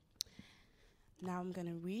Now I'm going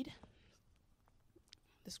to read.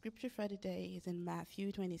 The scripture for today is in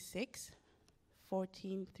Matthew 26,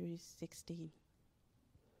 14 through 16.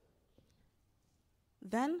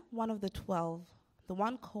 Then one of the 12, the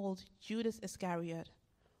one called Judas Iscariot,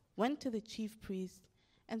 went to the chief priest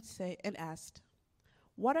and asked,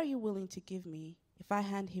 "What are you willing to give me if I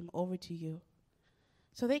hand him over to you?"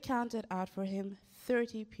 So they counted out for him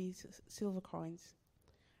 30 silver coins.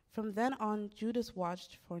 From then on, Judas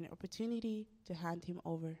watched for an opportunity to hand him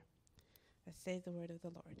over. That says the word of the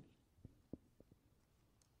Lord.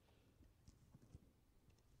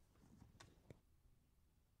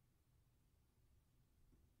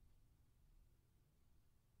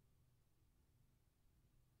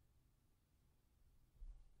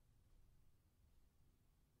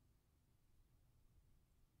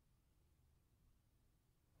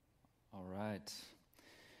 All right.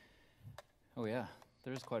 Oh yeah,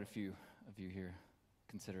 there's quite a few of you here,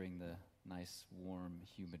 considering the nice, warm,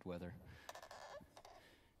 humid weather.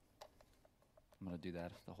 I'm going to do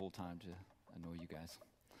that the whole time to annoy you guys.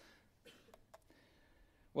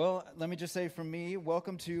 Well, let me just say from me,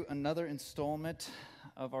 welcome to another installment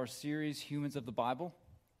of our series, Humans of the Bible.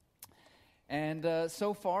 And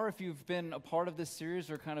so far, if you've been a part of this series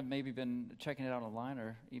or kind of maybe been checking it out online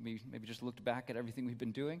or maybe just looked back at everything we've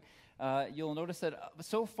been doing, you'll notice that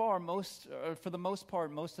so far, for the most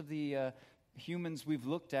part, most of the humans we've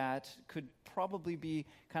looked at could probably be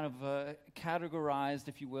kind of categorized,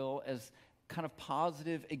 if you will, as kind of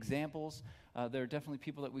positive examples. There are definitely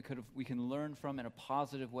people that we can learn from in a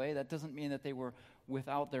positive way. That doesn't mean that they were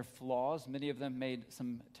without their flaws. Many of them made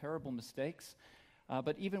some terrible mistakes.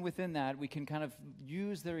 But even within that, we can kind of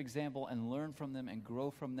use their example and learn from them and grow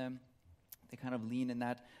from them. They kind of lean in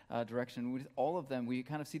that direction. With all of them, we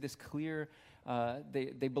kind of see this clear,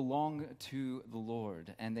 they belong to the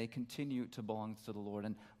Lord, and they continue to belong to the Lord.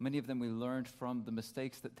 And many of them we learned from the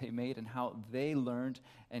mistakes that they made and how they learned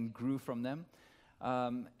and grew from them.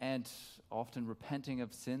 And often repenting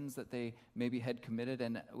of sins that they maybe had committed.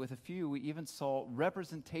 And with a few, we even saw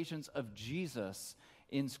representations of Jesus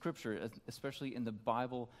in Scripture, especially in the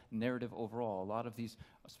Bible narrative overall. A lot of these,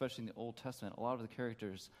 especially in the Old Testament, a lot of the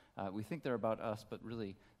characters, we think they're about us, but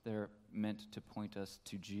really they're meant to point us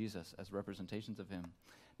to Jesus as representations of him.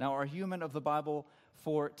 Now, our human of the Bible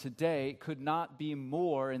for today could not be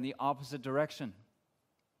more in the opposite direction.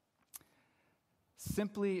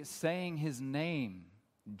 Simply saying his name,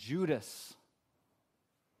 Judas,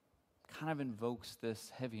 kind of invokes this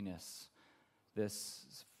heaviness,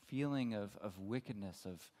 this feeling of wickedness,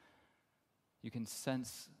 you can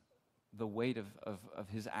sense the weight of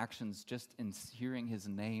his actions just in hearing his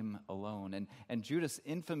name alone. And Judas'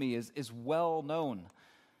 infamy is well known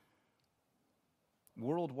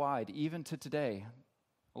worldwide, even to today,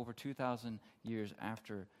 over 2,000 years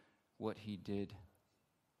after what he did.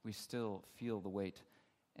 We still feel the weight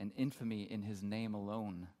and infamy in his name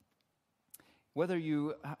alone. Whether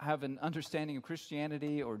you have an understanding of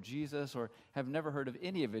Christianity or Jesus or have never heard of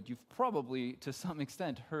any of it, you've probably, to some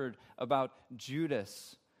extent, heard about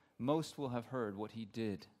Judas. Most will have heard what he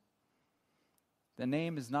did. The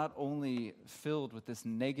name is not only filled with this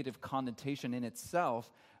negative connotation in itself,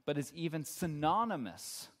 but is even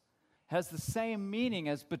synonymous, has the same meaning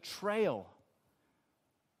as betrayal.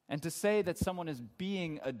 And to say that someone is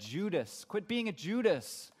being a Judas, quit being a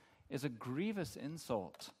Judas, is a grievous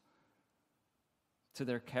insult to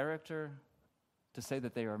their character, to say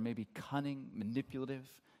that they are maybe cunning, manipulative,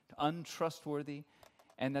 untrustworthy,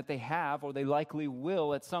 and that they have, or they likely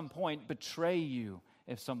will at some point, betray you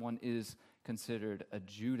if someone is considered a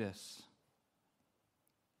Judas.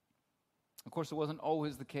 Of course, it wasn't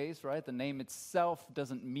always the case, right? The name itself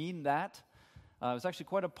doesn't mean that. It was actually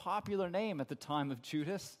quite a popular name at the time of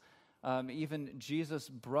Judas. Even Jesus'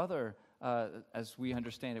 brother, as we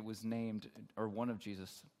understand it, was named, or one of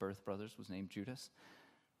Jesus' birth brothers was named Judas.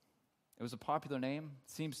 It was a popular name.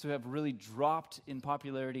 Seems to have really dropped in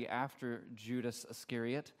popularity after Judas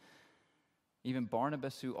Iscariot. Even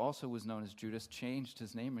Barnabas, who also was known as Judas, changed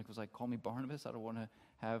his name. He was like, "Call me Barnabas. I don't want to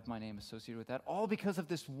have my name associated with that." All because of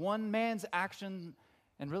this one man's action,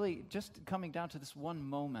 and really just coming down to this one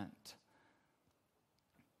moment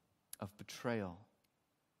of betrayal.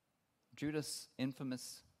 Judas'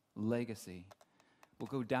 infamous legacy will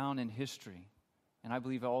go down in history, and I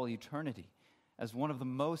believe all eternity, as one of the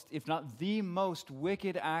most, if not the most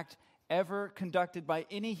wicked act ever conducted by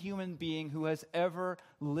any human being who has ever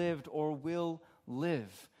lived or will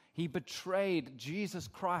live. He betrayed Jesus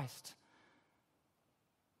Christ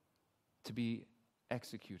to be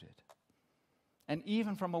executed. And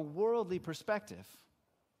even from a worldly perspective,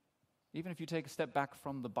 even if you take a step back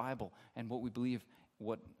from the Bible and what we believe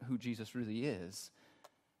who Jesus really is,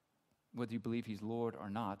 whether you believe he's Lord or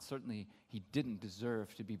not, certainly he didn't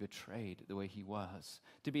deserve to be betrayed the way he was,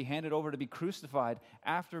 to be handed over to be crucified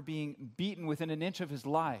after being beaten within an inch of his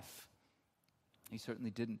life. He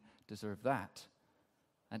certainly didn't deserve that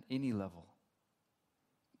at any level.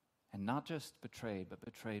 And not just betrayed, but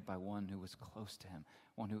betrayed by one who was close to him,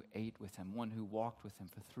 one who ate with him, one who walked with him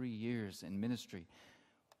for 3 years in ministry,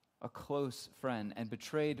 a close friend, and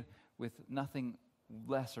betrayed with nothing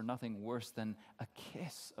less or nothing worse than a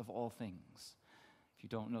kiss of all things. If you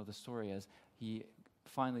don't know the story, as he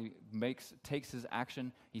finally takes his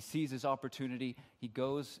action, he sees his opportunity, he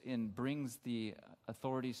goes and brings the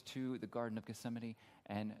authorities to the Garden of Gethsemane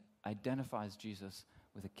and identifies Jesus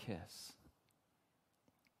with a kiss.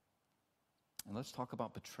 And let's talk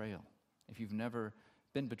about betrayal. If you've never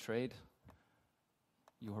been betrayed,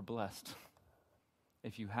 you are blessed.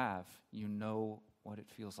 If you have, you know what it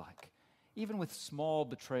feels like. Even with small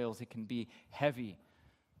betrayals, it can be heavy.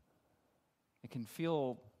 It can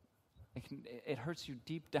feel, it hurts you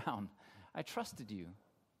deep down. I trusted you,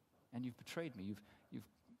 and you've betrayed me. You've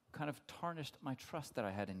kind of tarnished my trust that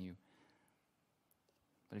I had in you.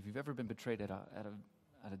 But if you've ever been betrayed at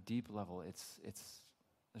a deep level,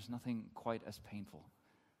 there's nothing quite as painful.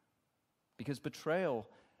 Because betrayal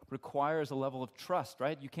requires a level of trust,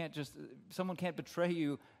 right? Someone can't betray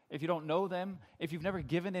you if you don't know them, if you've never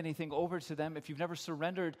given anything over to them, if you've never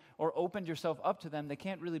surrendered or opened yourself up to them, they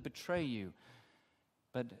can't really betray you.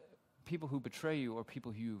 But people who betray you are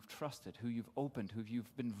people who you've trusted, who you've opened, who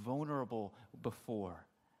you've been vulnerable before.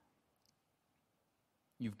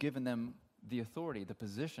 You've given them the authority, the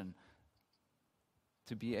position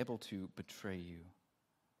to be able to betray you.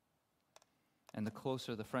 And the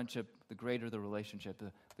closer the friendship, the greater the relationship,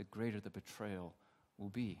 the greater the betrayal will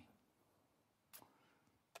be.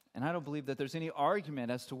 And I don't believe that there's any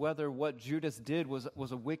argument as to whether what Judas did was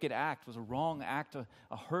a wicked act, was a wrong act,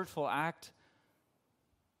 a hurtful act.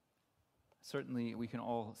 Certainly, we can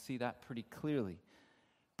all see that pretty clearly.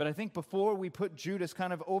 But I think before we put Judas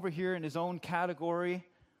kind of over here in his own category,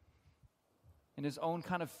 in his own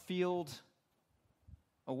kind of field,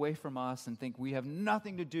 away from us and think we have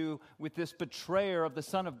nothing to do with this betrayer of the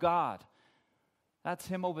Son of God. That's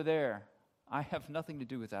him over there. I have nothing to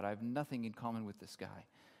do with that. I have nothing in common with this guy.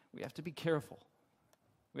 We have to be careful.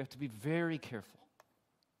 We have to be very careful.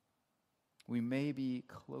 We may be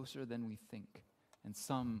closer than we think, and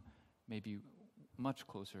some may be much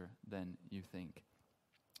closer than you think.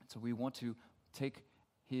 So we want to take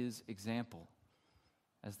his example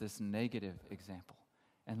as this negative example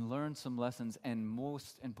and learn some lessons, and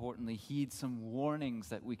most importantly, heed some warnings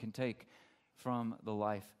that we can take from the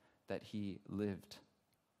life that he lived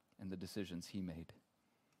and the decisions he made.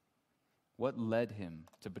 What led him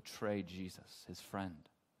to betray Jesus, his friend,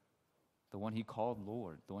 the one he called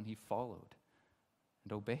Lord, the one he followed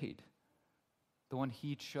and obeyed, the one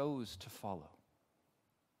he chose to follow?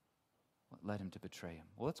 What led him to betray him?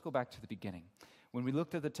 Well, let's go back to the beginning. When we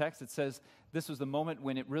looked at the text, it says this was the moment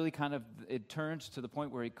when it really it turned to the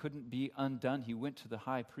point where he couldn't be undone. He went to the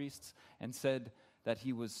high priests and said that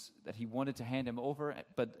he wanted to hand him over.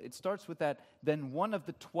 But it starts with that, then one of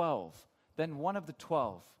the 12.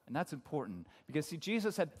 And that's important because, see,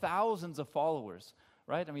 Jesus had thousands of followers,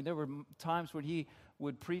 right? I mean, there were times when he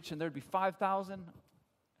would preach and there'd be 5,000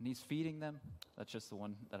 and he's feeding them. That's just the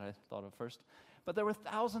one that I thought of first. But there were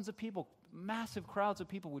thousands of people, massive crowds of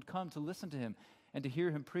people would come to listen to him and to hear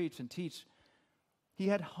him preach and teach. He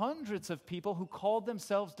had hundreds of people who called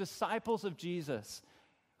themselves disciples of Jesus,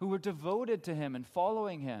 who were devoted to him and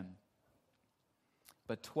following him.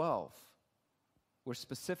 But 12 were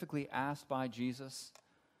specifically asked by Jesus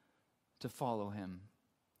to follow him.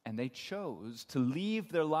 And they chose to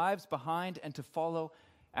leave their lives behind and to follow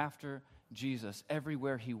after Jesus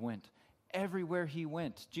everywhere he went. Everywhere he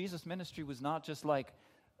went. Jesus' ministry was not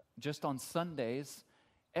just on Sundays.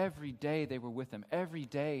 Every day they were with him. Every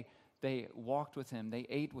day they walked with him. They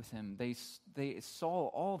ate with him. They saw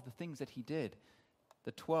all of the things that he did.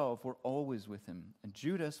 The 12 were always with him. And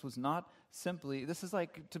Judas was not simply, this is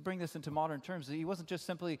like, to bring this into modern terms, he wasn't just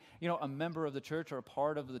simply, a member of the church or a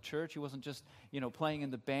part of the church. He wasn't just, playing in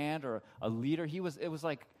the band or a leader. He was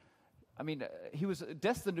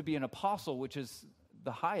destined to be an apostle, which is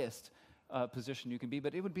the highest position you can be.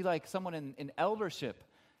 But it would be like someone in eldership,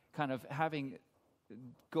 kind of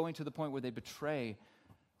going to the point where they betray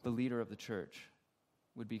the leader of the church,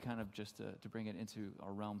 would be kind of just to bring it into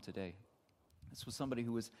our realm today. This was somebody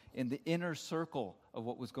who was in the inner circle of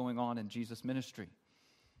what was going on in Jesus' ministry.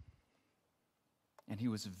 And he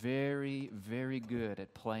was very, very good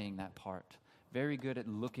at playing that part, very good at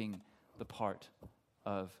looking the part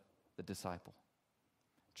of the disciple.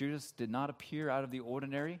 Judas did not appear out of the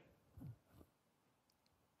ordinary.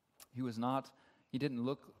 He didn't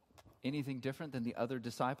look anything different than the other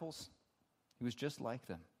disciples. He was just like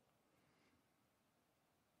them.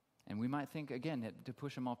 And we might think, again, to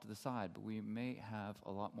push him off to the side, but we may have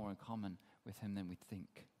a lot more in common with him than we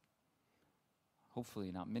think.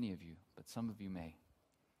 Hopefully not many of you, but some of you may.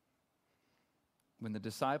 When the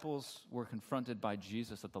disciples were confronted by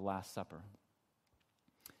Jesus at the Last Supper,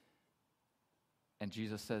 and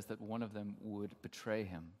Jesus says that one of them would betray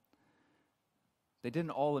him, they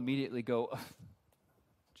didn't all immediately go,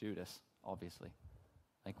 Judas, obviously,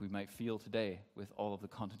 like we might feel today with all of the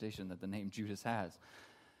connotation that the name Judas has.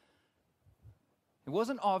 It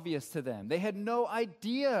wasn't obvious to them. They had no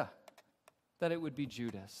idea that it would be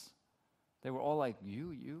Judas. They were all like,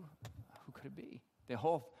 you? Who could it be? They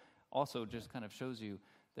all also just kind of shows you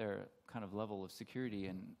their kind of level of security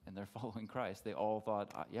and their following Christ. They all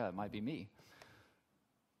thought, yeah, it might be me.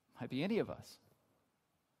 Might be any of us.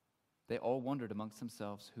 They all wondered amongst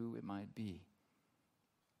themselves who it might be.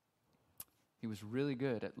 He was really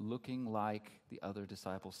good at looking like the other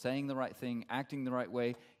disciples, saying the right thing, acting the right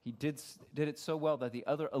way. He did it so well that the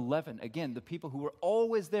other 11, again, the people who were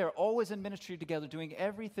always there, always in ministry together, doing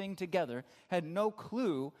everything together, had no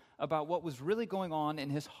clue about what was really going on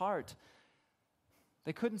in his heart.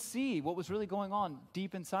 They couldn't see what was really going on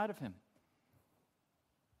deep inside of him.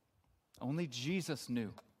 Only Jesus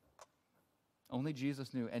knew. Only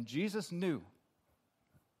Jesus knew. And Jesus knew.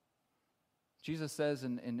 Jesus says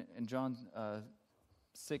in John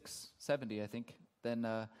 6:70, I think, then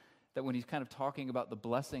that when he's kind of talking about the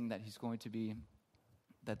blessing that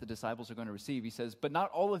that the disciples are going to receive, he says, but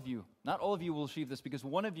not all of you will receive this, because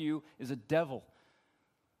one of you is a devil.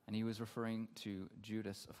 And he was referring to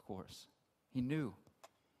Judas, of course. He knew.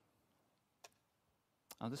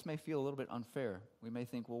 Now, this may feel a little bit unfair. We may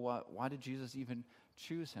think, well, why did Jesus even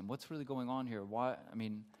choose him? What's really going on here?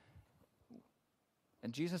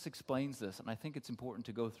 And Jesus explains this, and I think it's important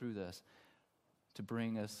to go through this to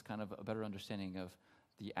bring us kind of a better understanding of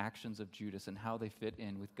the actions of Judas and how they fit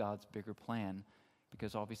in with God's bigger plan,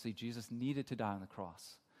 because obviously Jesus needed to die on the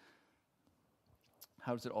cross.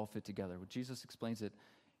 How does it all fit together? Well, Jesus explains it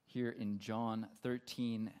here in John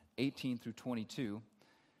 13:18 through 22,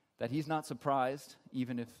 that he's not surprised,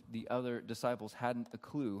 even if the other disciples hadn't a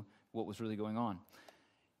clue what was really going on.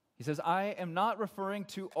 He says, I am not referring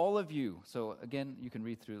to all of you. So again, you can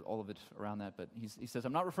read through all of it around that, but he says,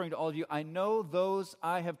 I'm not referring to all of you. I know those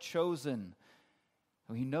I have chosen.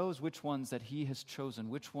 So he knows which ones that he has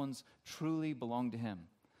chosen, which ones truly belong to him,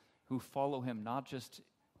 who follow him not just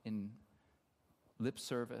in lip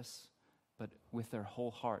service, but with their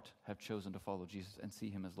whole heart have chosen to follow Jesus and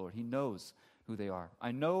see him as Lord. He knows who they are.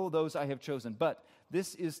 I know those I have chosen, but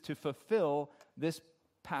this is to fulfill this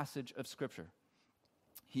passage of Scripture.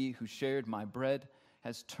 He who shared my bread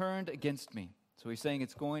has turned against me. So he's saying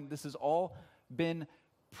this has all been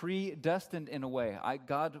predestined in a way.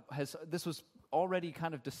 This was already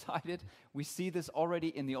kind of decided. We see this already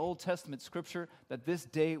in the Old Testament Scripture, that this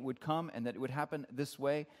day would come and that it would happen this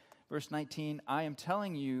way. Verse 19, I am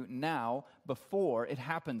telling you now before it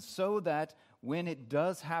happens, so that when it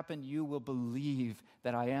does happen, you will believe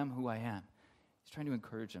that I am who I am. He's trying to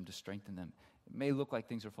encourage them, to strengthen them. It may look like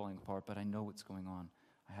things are falling apart, but I know what's going on.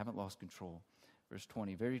 I haven't lost control. Verse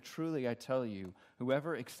 20, very truly I tell you,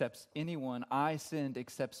 whoever accepts anyone I send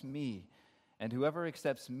accepts me, and whoever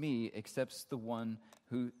accepts me accepts the one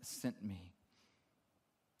who sent me.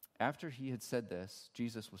 After he had said this,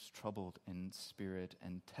 Jesus was troubled in spirit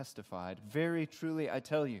and testified, very truly I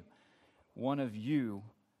tell you, one of you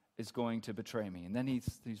is going to betray me. And then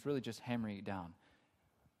he's really just hammering it down.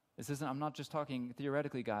 I'm not just talking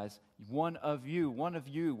theoretically, guys. One of one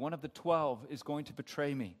of the 12 is going to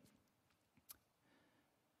betray me.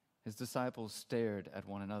 His disciples stared at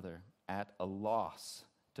one another, at a loss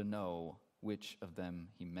to know which of them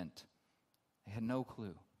he meant. They had no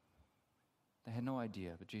clue. They had no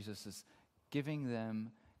idea, but Jesus is giving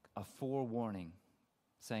them a forewarning,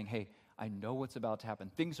 saying, hey, I know what's about to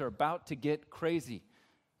happen. Things are about to get crazy,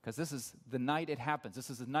 because this is the night it happens.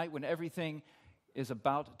 This is the night when everything is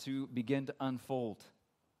about to begin to unfold.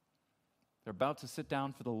 They're about to sit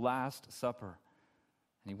down for the Last Supper,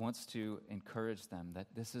 and he wants to encourage them that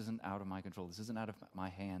this isn't out of my control. This isn't out of my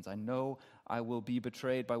hands. I know I will be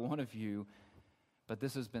betrayed by one of you, but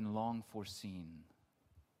this has been long foreseen.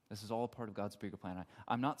 This is all part of God's bigger plan.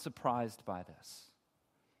 I'm not surprised by this.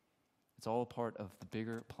 It's all part of the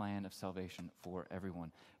bigger plan of salvation for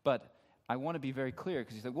everyone. But I want to be very clear,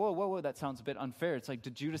 because you say, whoa, that sounds a bit unfair. It's like,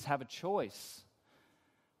 did Judas have a choice?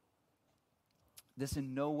 this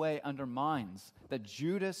in no way undermines that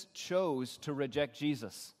Judas chose to reject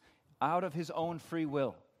Jesus out of his own free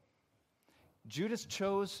will. Judas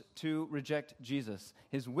chose to reject Jesus.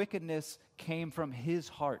 His wickedness came from his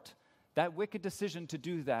heart. That wicked decision to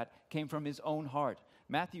do that came from his own heart.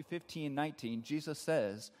 Matthew 15:19, Jesus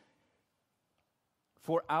says,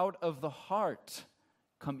 "For out of the heart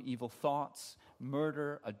come evil thoughts,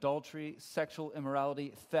 murder, adultery, sexual immorality,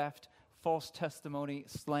 theft, false testimony,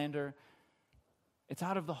 slander." It's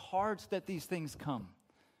out of the heart that these things come.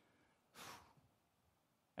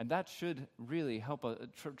 And that should really help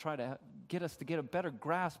try to get us to get a better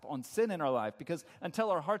grasp on sin in our life, because until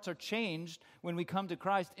our hearts are changed when we come to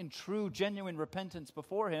Christ in true, genuine repentance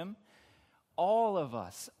before Him, all of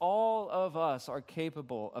us are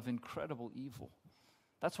capable of incredible evil.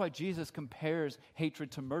 That's why Jesus compares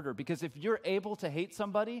hatred to murder, because if you're able to hate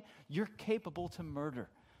somebody, you're capable to murder.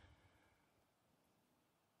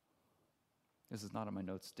 This is not on my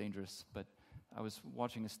notes, dangerous, but I was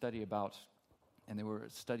watching a study about, and they were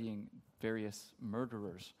studying various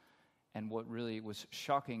murderers, and what really was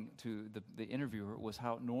shocking to the interviewer was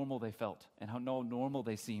how normal they felt and how normal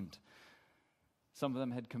they seemed. Some of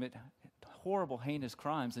them had committed horrible, heinous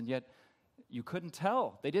crimes, and yet you couldn't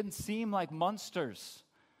tell. They didn't seem like monsters.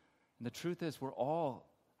 And the truth is, we all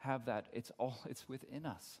have that. It's within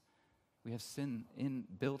us. We have sin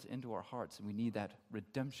built into our hearts, and we need that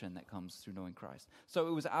redemption that comes through knowing Christ. So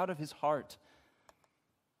it was out of his heart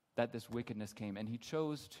that this wickedness came, and he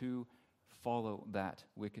chose to follow that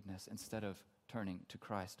wickedness instead of turning to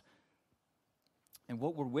Christ. And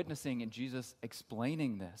what we're witnessing in Jesus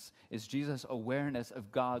explaining this is Jesus' awareness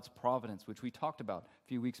of God's providence, which we talked about a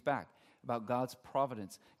few weeks back, about God's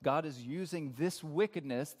providence. God is using this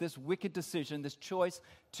wickedness, this wicked decision, this choice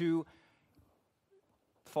to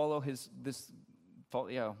follow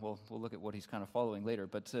we'll look at what he's kind of following later,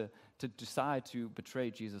 but to decide to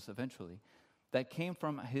betray Jesus eventually. That came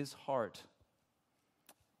from his heart,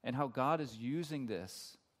 and how God is using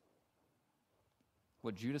this,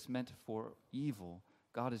 what Judas meant for evil,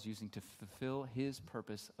 God is using to fulfill his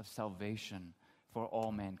purpose of salvation for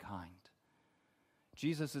all mankind.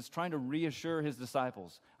 Jesus is trying to reassure his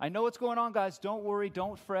disciples. I know what's going on, guys. Don't worry,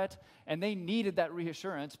 don't fret. And they needed that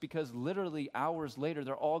reassurance, because literally hours later,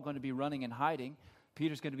 they're all going to be running and hiding.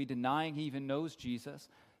 Peter's going to be denying he even knows Jesus.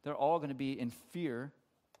 They're all going to be in fear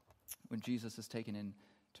when Jesus is taken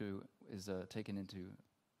into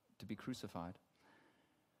to be crucified.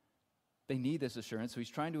 They need this assurance, so he's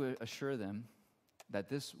trying to assure them that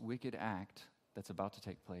this wicked act that's about to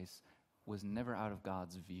take place was never out of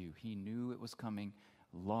God's view. He knew it was coming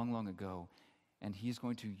long, long ago, and he's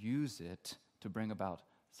going to use it to bring about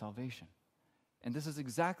salvation. And this is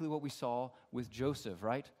exactly what we saw with Joseph,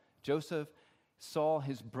 right? Joseph saw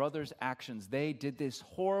his brother's actions. They did this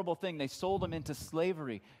horrible thing. They sold him into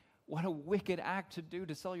slavery. What a wicked act to do,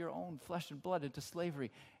 to sell your own flesh and blood into slavery.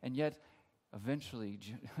 And yet, eventually,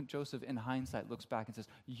 Joseph, in hindsight, looks back and says,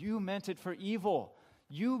 "You meant it for evil.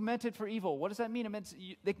 You meant it for evil." What does that mean? It meant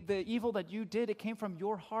the evil that you did, it came from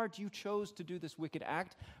your heart. You chose to do this wicked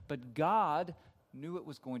act, but God knew it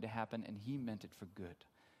was going to happen, and he meant it for good.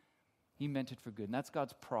 He meant it for good, and that's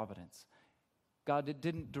God's providence. God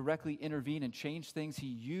didn't directly intervene and change things. He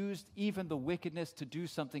used even the wickedness to do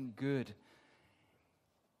something good.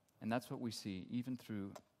 And that's what we see, even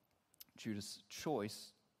through Judas'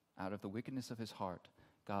 choice, out of the wickedness of his heart,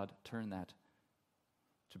 God turned that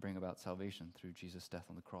to bring about salvation through Jesus' death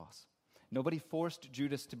on the cross. Nobody forced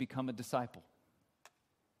Judas to become a disciple.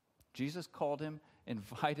 Jesus called him,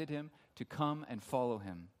 invited him to come and follow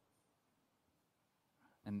him.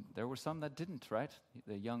 And there were some that didn't, right?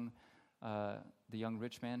 The young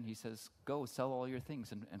rich man, he says, "Go, sell all your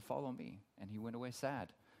things and follow me." And he went away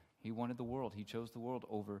sad. He wanted the world. He chose the world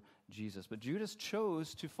over Jesus. But Judas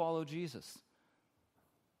chose to follow Jesus,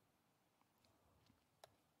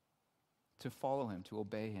 to follow him, to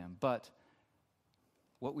obey him. But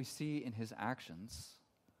what we see in his actions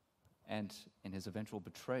and in his eventual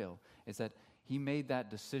betrayal is that he made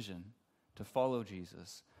that decision to follow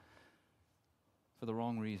Jesus for the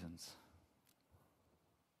wrong reasons.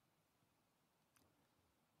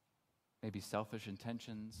 Maybe selfish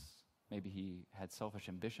intentions. Maybe he had selfish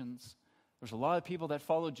ambitions. There's a lot of people that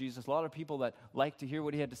followed Jesus, a lot of people that liked to hear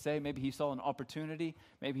what he had to say. Maybe he saw an opportunity.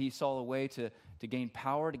 Maybe he saw a way to gain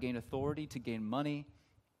power, to gain authority, to gain money.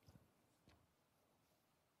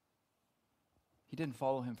 He didn't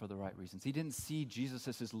follow him for the right reasons. He didn't see Jesus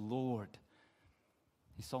as his Lord.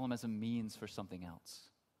 He saw him as a means for something else.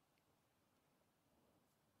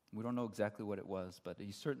 We don't know exactly what it was, but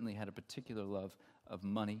he certainly had a particular love of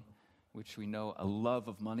money, which we know a love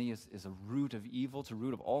of money is a root of evil. It's a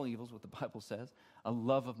root of all evils, what the Bible says. A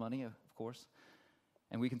love of money, of course.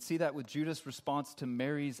 And we can see that with Judas' response to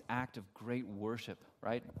Mary's act of great worship,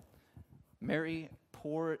 right? Mary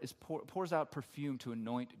pours out perfume to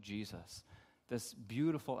anoint Jesus. This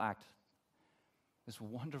beautiful act, this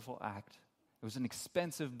wonderful act. It was an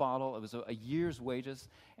expensive bottle. It was a year's wages.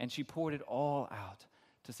 And she poured it all out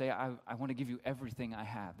to say, I want to give you everything I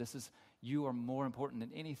have. You are more important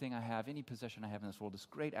than anything I have, any possession I have in this world. This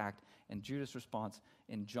great act. And Judas' response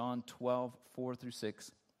in John 12, 4 through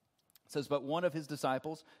 6, says, but one of his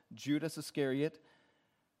disciples, Judas Iscariot,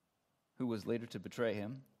 who was later to betray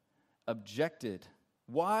him, objected.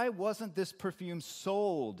 Why wasn't this perfume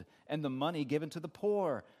sold and the money given to the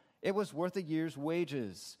poor? It was worth a year's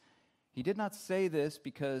wages. He did not say this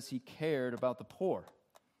because he cared about the poor,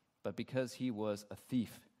 but because he was a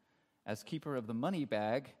thief. As keeper of the money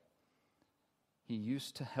bag, he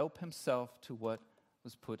used to help himself to what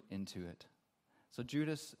was put into it. So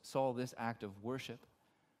Judas saw this act of worship,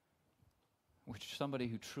 which somebody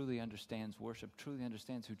who truly understands worship, truly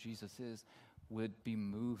understands who Jesus is, would be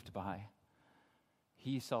moved by.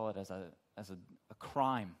 He saw it as a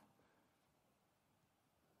crime.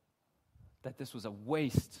 That this was a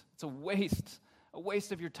waste. It's a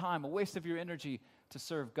waste of your time, a waste of your energy to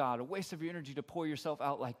serve God, a waste of your energy to pour yourself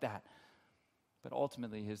out like that. But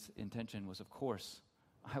ultimately his intention was, of course,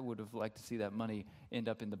 I would have liked to see that money end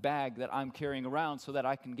up in the bag that I'm carrying around so that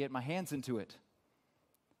I can get my hands into it.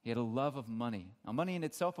 He had a love of money. Now, money in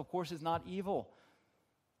itself, of course, is not evil.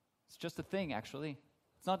 It's just a thing, actually.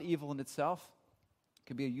 It's not evil in itself. It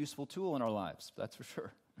can be a useful tool in our lives, that's for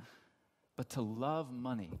sure. But to love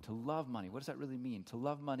money, what does that really mean? To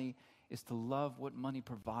love money is to love what money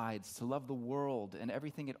provides, to love the world and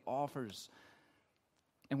everything it offers.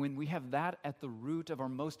 And when we have that at the root of our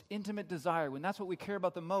most intimate desire, when that's what we care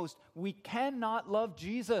about the most, we cannot love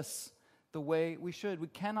Jesus the way we should. We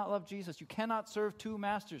cannot love Jesus. You cannot serve two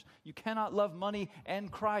masters. You cannot love money and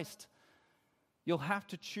Christ. You'll have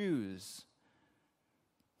to choose.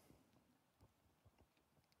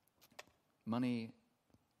 Money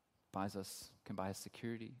can buy us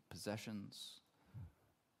security, possessions,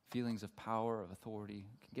 feelings of power, of authority.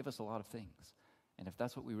 It can give us a lot of things. And if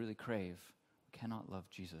that's what we really crave, we cannot love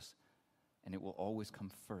Jesus. And it will always come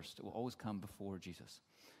first. It will always come before Jesus.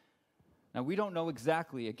 Now, we don't know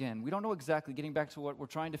exactly, getting back to what we're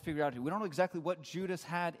trying to figure out here, we don't know exactly what Judas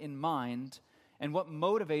had in mind and what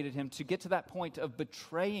motivated him to get to that point of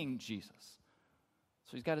betraying Jesus.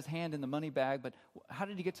 So he's got his hand in the money bag, but how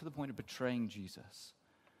did he get to the point of betraying Jesus?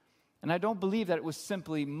 And I don't believe that it was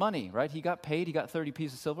simply money, right? He got paid, he got 30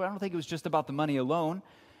 pieces of silver. I don't think it was just about the money alone.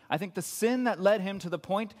 I think the sin that led him to the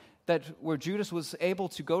point where Judas was able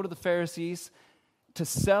to go to the Pharisees to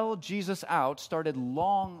sell Jesus out started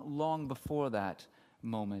long, long before that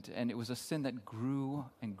moment. And it was a sin that grew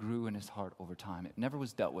and grew in his heart over time. It never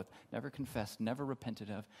was dealt with, never confessed, never repented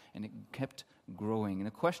of, and it kept growing. And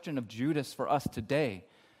the question of Judas for us today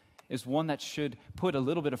is one that should put a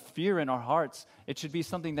little bit of fear in our hearts. It should be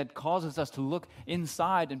something that causes us to look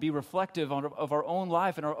inside and be reflective of our own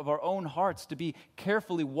life and of our own hearts, to be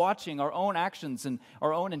carefully watching our own actions and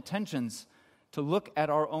our own intentions, to look at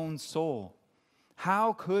our own soul.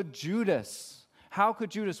 How could Judas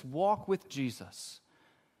walk with Jesus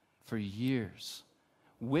for years,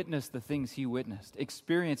 witness the things he witnessed,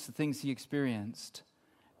 experience the things he experienced,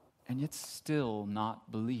 and yet still not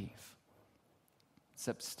believe?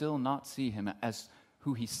 Except still not see him as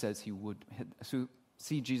who he says he would,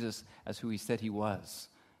 see Jesus as who he said he was.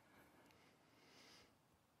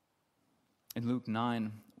 In Luke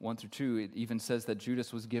 9, 1 through 2, it even says that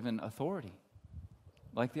Judas was given authority,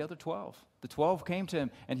 like the other 12. The 12 came to him,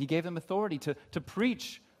 and he gave them authority to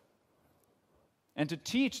preach and to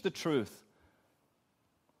teach the truth.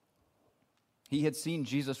 He had seen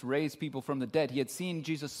Jesus raise people from the dead. He had seen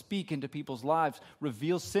Jesus speak into people's lives,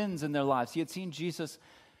 reveal sins in their lives. He had seen Jesus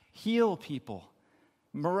heal people,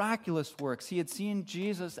 miraculous works. He had seen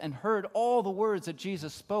Jesus and heard all the words that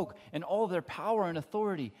Jesus spoke and all their power and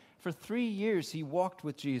authority. For 3 years, he walked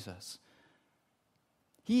with Jesus.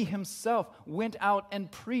 He himself went out and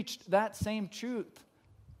preached that same truth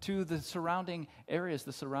to the surrounding areas,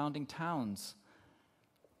 the surrounding towns.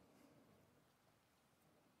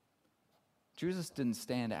 Jesus didn't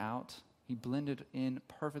stand out. He blended in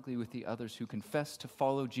perfectly with the others who confessed to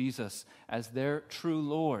follow Jesus as their true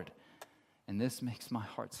Lord. And this makes my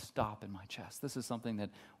heart stop in my chest. This is something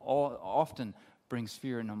that often brings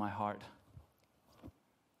fear into my heart.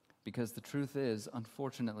 Because the truth is,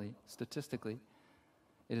 unfortunately, statistically,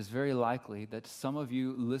 it is very likely that some of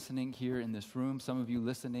you listening here in this room, some of you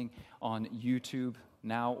listening on YouTube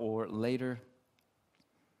now or later,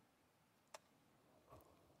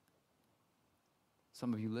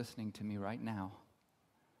 some of you listening to me right now,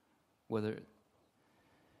 whether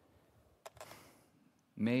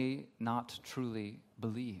may not truly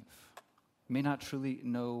believe, may not truly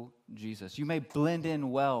know Jesus. You may blend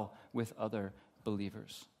in well with other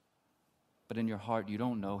believers, but in your heart you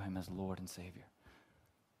don't know him as Lord and Savior.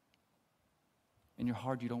 In your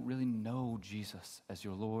heart you don't really know Jesus as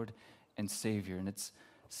your Lord and Savior, and it's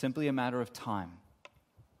simply a matter of time.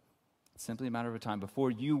 It's simply a matter of time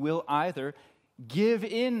before you will either give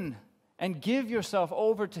in and give yourself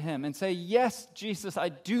over to him and say, yes, Jesus, I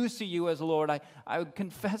do see you as Lord. I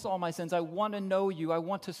confess all my sins. I want to know you. I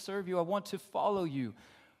want to serve you. I want to follow you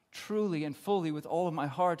truly and fully with all of my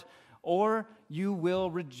heart. Or you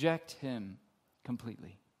will reject him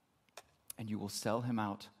completely, and you will sell him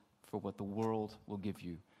out for what the world will give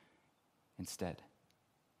you instead.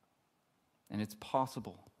 And it's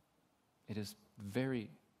possible, it is very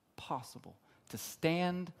possible to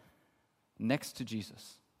stand next to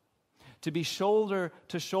Jesus, to be shoulder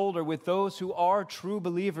to shoulder with those who are true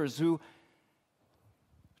believers, who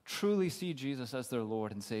truly see Jesus as their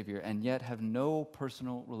Lord and Savior, and yet have no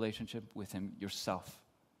personal relationship with him yourself.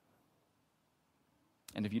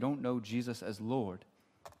 And if you don't know Jesus as Lord,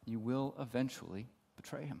 you will eventually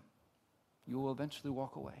betray him. You will eventually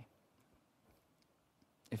walk away.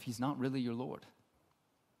 If he's not really your Lord,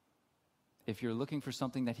 if you're looking for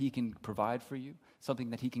something that he can provide for you, something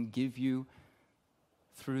that he can give you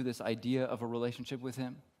through this idea of a relationship with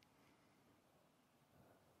him,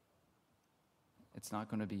 it's not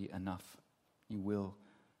going to be enough. You will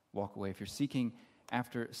walk away if you're seeking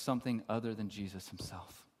after something other than Jesus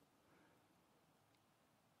himself.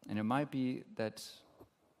 And it might be that,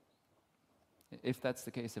 if that's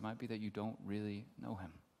the case, it might be that you don't really know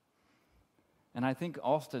him. And I think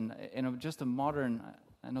often, in just a modern,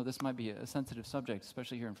 I know this might be a sensitive subject,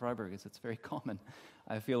 especially here in Freiburg, it's very common,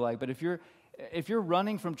 I feel like. But if you're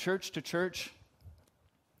running from church to church,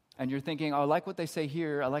 and you're thinking, oh, I like what they say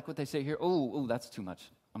here, I like what they say here, oh, that's too much,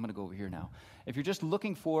 I'm going to go over here now. If you're just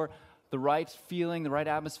looking for the right feeling, the right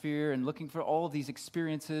atmosphere, and looking for all of these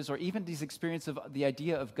experiences, or even these experiences of the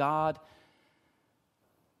idea of God,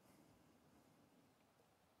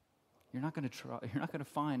 you're not going to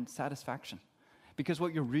find satisfaction. Because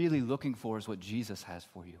what you're really looking for is what Jesus has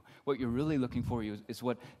for you. What you're really looking for is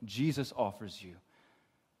what Jesus offers you.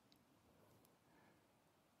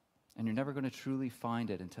 And you're never going to truly find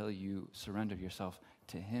it until you surrender yourself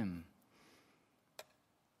to him.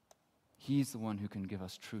 He's the one who can give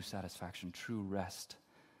us true satisfaction, true rest,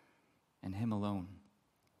 and him alone.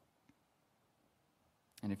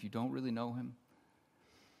 And if you don't really know him,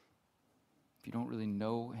 if you don't really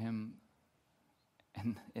know him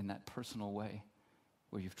in that personal way,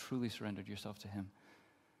 where you've truly surrendered yourself to him,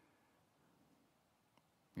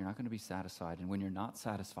 you're not going to be satisfied. And when you're not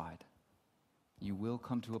satisfied, you will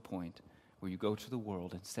come to a point where you go to the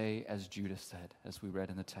world and say, as Judas said, as we read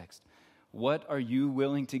in the text, what are you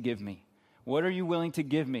willing to give me? What are you willing to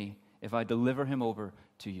give me if I deliver him over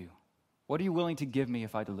to you? What are you willing to give me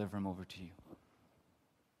if I deliver him over to you?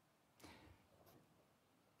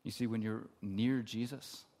 You see, when you're near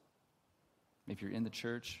Jesus, if you're in the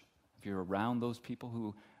church, if you're around those people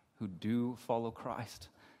who do follow Christ,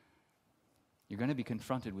 you're going to be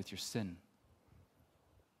confronted with your sin.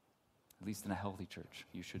 At least in a healthy church,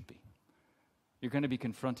 you should be. You're going to be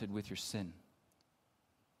confronted with your sin.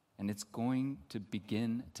 And it's going to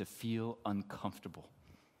begin to feel uncomfortable.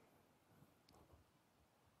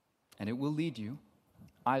 And it will lead you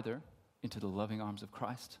either into the loving arms of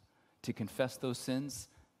Christ to confess those sins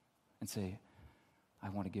and say, I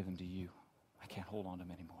want to give them to you. I can't hold on to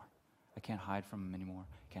them anymore. I can't hide from them anymore.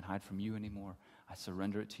 I can't hide from you anymore. I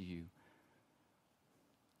surrender it to you.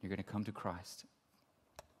 You're going to come to Christ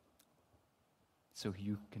so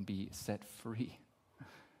you can be set free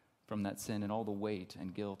from that sin and all the weight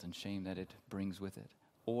and guilt and shame that it brings with it.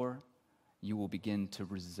 Or you will begin to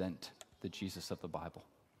resent the Jesus of the Bible.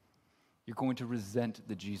 You're going to resent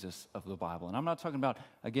the Jesus of the Bible. And I'm not talking about,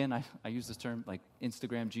 again, I use this term like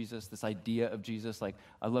Instagram Jesus, this idea of Jesus. Like,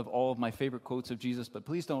 I love all of my favorite quotes of Jesus, but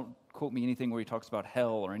please don't quote me anything where he talks about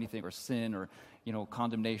hell or anything, or sin, or,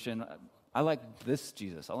 condemnation. I like this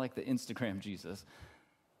Jesus. I like the Instagram Jesus.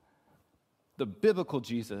 The biblical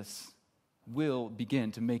Jesus will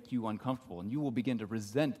begin to make you uncomfortable, and you will begin to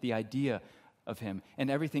resent the idea of him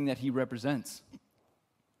and everything that he represents.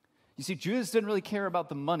 You see, Judas didn't really care about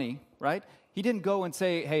the money, right? He didn't go and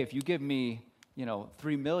say, hey, if you give me,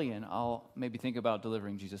 $3 million, I'll maybe think about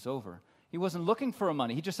delivering Jesus over. He wasn't looking for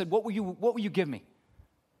money. He just said, what will you give me?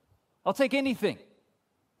 I'll take anything.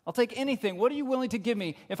 I'll take anything. What are you willing to give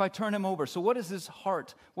me if I turn him over? So what is his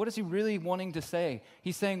heart? What is he really wanting to say?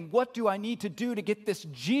 He's saying, what do I need to do to get this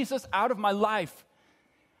Jesus out of my life?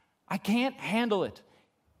 I can't handle it.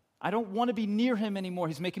 I don't want to be near him anymore.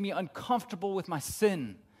 He's making me uncomfortable with my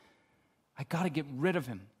sin. I got to get rid of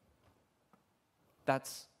him.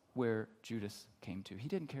 That's where Judas came to. He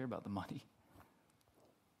didn't care about the money.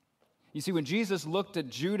 You see, when Jesus looked at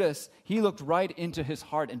Judas, he looked right into his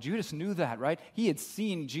heart. And Judas knew that, right? He had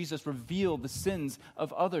seen Jesus reveal the sins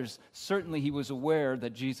of others. Certainly he was aware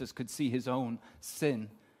that Jesus could see his own sin.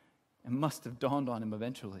 It must have dawned on him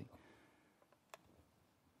eventually.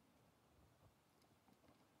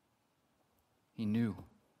 He knew,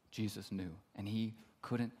 Jesus knew, and he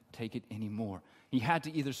couldn't take it anymore. He had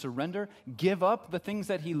to either surrender, give up the things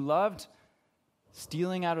that he loved,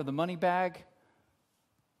 stealing out of the money bag,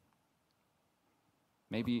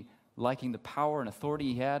 maybe liking the power and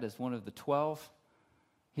authority he had as one of the 12.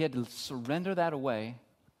 He had to surrender that away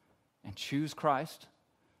and choose Christ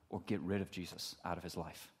or get rid of Jesus out of his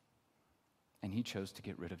life. And he chose to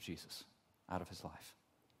get rid of Jesus out of his life.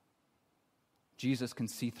 Jesus can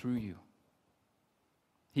see through you.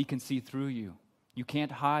 He can see through you. You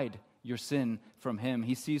can't hide your sin from him.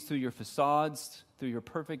 He sees through your facades, through your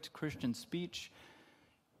perfect Christian speech,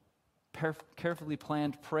 carefully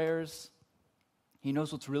planned prayers. He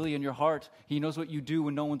knows what's really in your heart. He knows what you do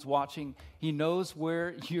when no one's watching. He knows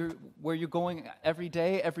where you're going every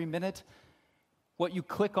day, every minute, what you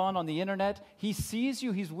click on the internet. He sees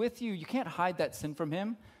you. He's with you. You can't hide that sin from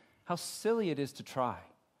him. How silly it is to try.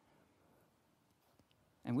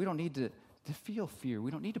 And we don't need to feel fear.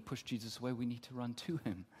 We don't need to push Jesus away. We need to run to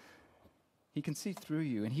him. He can see through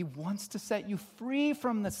you, and he wants to set you free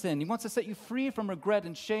from the sin. He wants to set you free from regret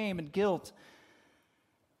and shame and guilt.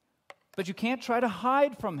 But you can't try to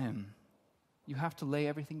hide from him. You have to lay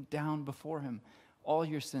everything down before him, all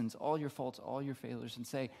your sins, all your faults, all your failures, and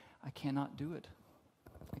say, I cannot do it.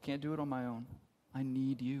 I can't do it on my own. I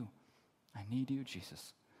need you. I need you,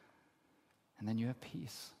 Jesus. And then you have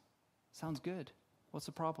peace. Sounds good. What's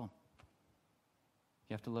the problem?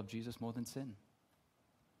 You have to love Jesus more than sin.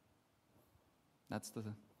 That's the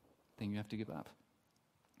thing you have to give up.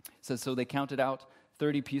 It says, so they counted out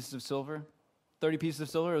 30 pieces of silver. 30 pieces of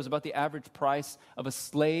silver, it was about the average price of a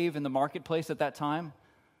slave in the marketplace at that time.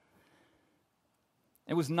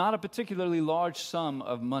 It was not a particularly large sum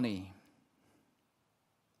of money.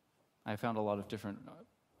 I found a lot of different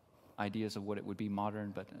ideas of what it would be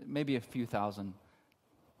modern, but maybe a few thousand-ish,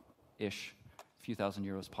 a few thousand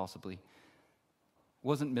euros possibly. It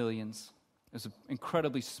wasn't millions. It was an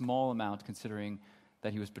incredibly small amount considering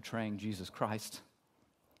that he was betraying Jesus Christ.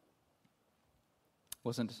 It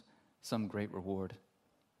wasn't some great reward.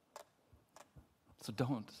 So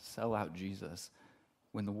don't sell out Jesus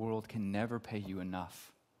when the world can never pay you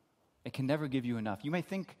enough. It can never give you enough. You may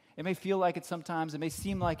think, it may feel like it sometimes, it may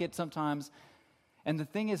seem like it sometimes. And the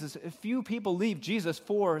thing is if few people leave Jesus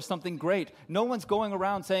for something great, no one's going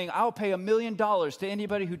around saying, I'll pay $1 million to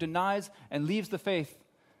anybody who denies and leaves the faith.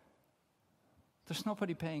 There's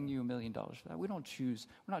nobody paying you $1 million for that. We're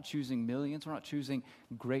not choosing millions. We're not choosing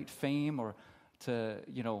great fame or to,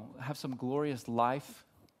 have some glorious life.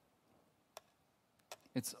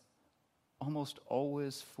 It's almost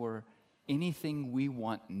always for anything we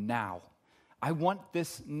want now. I want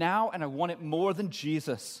this now, and I want it more than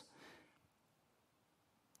Jesus.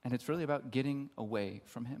 And it's really about getting away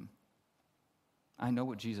from him. I know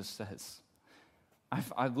what Jesus says.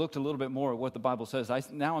 I've looked a little bit more at what the Bible says.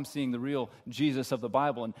 Now I'm seeing the real Jesus of the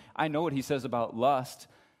Bible, and I know what he says about lust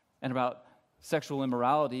and about sexual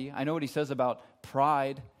immorality. I know what he says about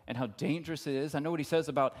pride and how dangerous it is. I know what he says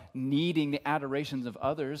about needing the adorations of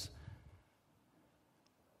others.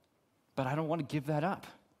 But I don't want to give that up.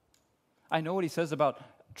 I know what he says about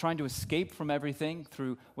trying to escape from everything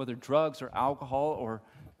through whether drugs or alcohol or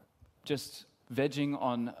just vegging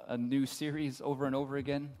on a new series over and over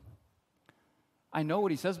again. I know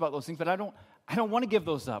what he says about those things, but I don't want to give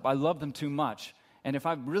those up. I love them too much. And if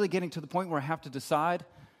I'm really getting to the point where I have to decide,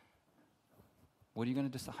 what are you going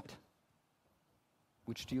to decide?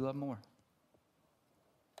 Which do you love more?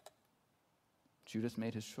 Judas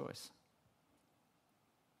made his choice.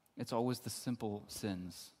 It's always the simple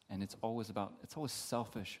sins, and it's always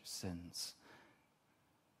selfish sins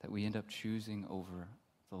that we end up choosing over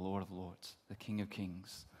the Lord of Lords, the King of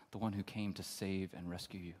Kings, the one who came to save and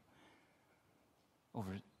rescue you.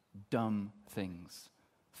 Over dumb things,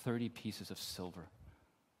 30 pieces of silver.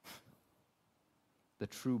 The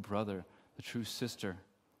true brother, the true sister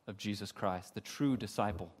of Jesus Christ, the true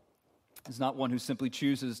disciple. is not one who simply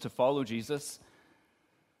chooses to follow Jesus.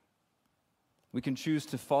 We can choose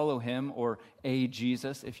to follow him, or a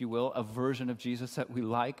Jesus, if you will, a version of Jesus that we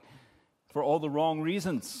like, for all the wrong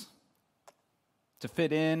reasons. To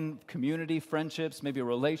fit in, community, friendships, maybe a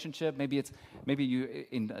relationship, maybe you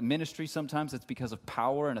in ministry sometimes it's because of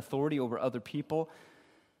power and authority over other people.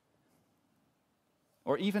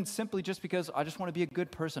 Or even simply just because I just want to be a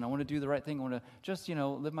good person. I want to do the right thing. I want to just,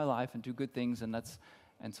 live my life and do good things, and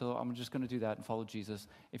so I'm just going to do that and follow Jesus.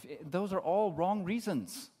 Those are all wrong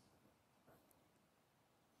reasons.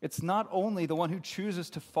 It's not only the one who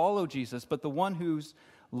chooses to follow Jesus, but the one whose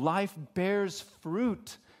life bears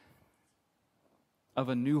fruit of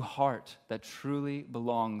a new heart that truly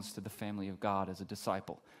belongs to the family of God as a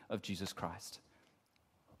disciple of Jesus Christ.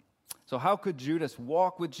 So how could Judas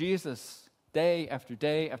walk with Jesus day after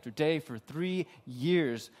day after day for 3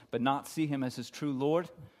 years, but not see him as his true Lord?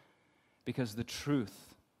 Because the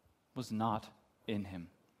truth was not in him.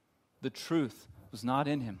 The truth was not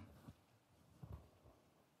in him.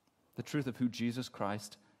 The truth of who Jesus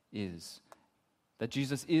Christ is. That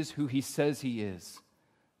Jesus is who he says he is.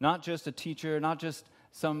 Not just a teacher, not just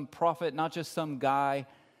some prophet, not just some guy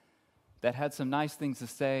that had some nice things to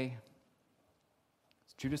say.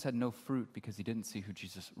 Judas had no fruit because he didn't see who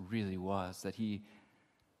Jesus really was, that he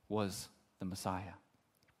was the Messiah.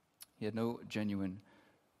 He had no genuine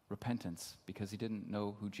repentance because he didn't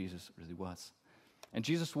know who Jesus really was. And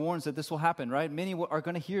Jesus warns that this will happen, right? Many people are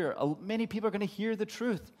going to hear the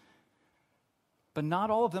truth, but not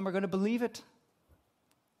all of them are going to believe it.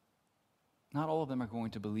 Not all of them are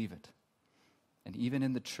going to believe it. And even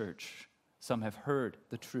in the church, some have heard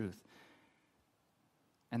the truth.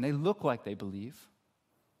 And they look like they believe.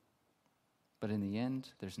 But in the end,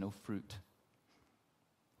 there's no fruit.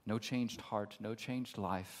 No changed heart, no changed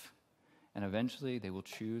life. And eventually, they will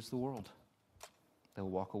choose the world. They'll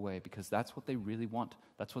walk away because that's what they really want.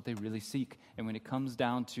 That's what they really seek. And when it comes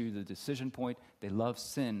down to the decision point, they love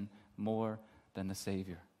sin more than the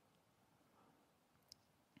Savior.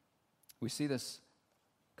 We see this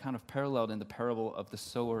kind of paralleled in the parable of the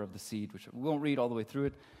sower of the seed, which we won't read all the way through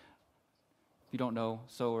it. If you don't know,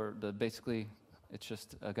 sower, basically, it's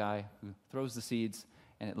just a guy who throws the seeds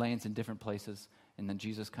and it lands in different places. And then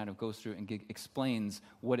Jesus kind of goes through and explains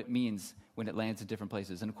what it means when it lands in different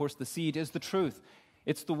places. And of course, the seed is the truth.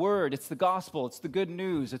 It's the word, it's the gospel, it's the good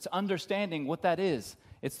news. It's understanding what that is.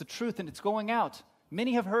 It's the truth and it's going out.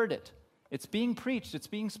 Many have heard it. It's being preached, it's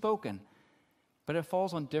being spoken. But it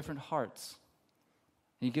falls on different hearts.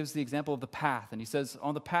 And he gives the example of the path. And he says,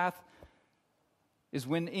 on the path is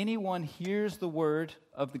when anyone hears the word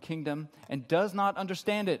of the kingdom and does not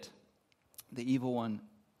understand it. The evil one,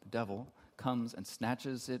 the devil, comes and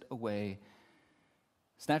snatches away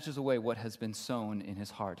what has been sown in his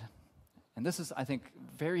heart. And this is, I think,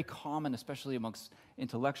 very common, especially amongst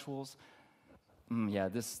intellectuals.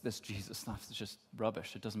 This Jesus stuff is just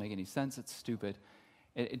rubbish. It doesn't make any sense. It's stupid.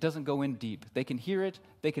 It doesn't go in deep. They can hear it,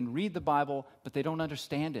 they can read the Bible, but they don't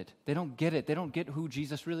understand it. They don't get it. They don't get who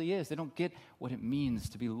Jesus really is. They don't get what it means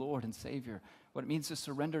to be Lord and Savior, what it means to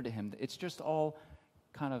surrender to him. It's just all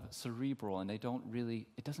kind of cerebral, and it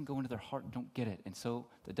doesn't go into their heart, don't get it. And so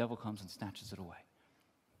the devil comes and snatches it away.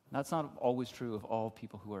 That's not always true of all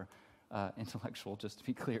people who are intellectual, just to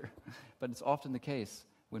be clear. But it's often the case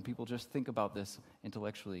when people just think about this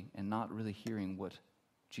intellectually and not really hearing what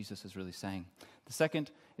Jesus is really saying. The second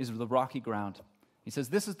is the rocky ground. He says,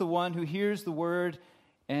 this is the one who hears the word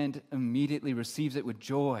and immediately receives it with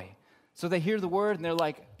joy. So they hear the word and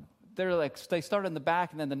they start in the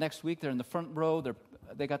back, and then the next week they're in the front row.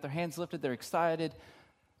 They got their hands lifted. They're excited.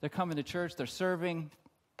 They're coming to church. They're serving.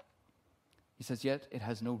 He says, yet it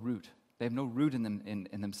has no root. They have no root in them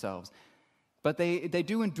in themselves. But they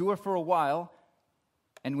do endure for a while.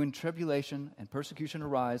 And when tribulation and persecution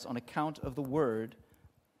arise on account of the word,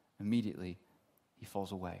 immediately he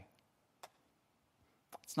falls away.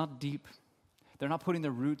 It's not deep. They're not putting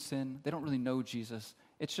their roots in. They don't really know Jesus.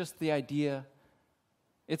 It's just the idea.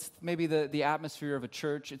 It's maybe the atmosphere of a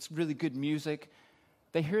church. It's really good music.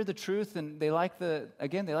 They hear the truth and they like the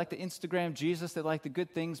Instagram Jesus. They like the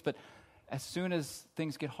good things, but as soon as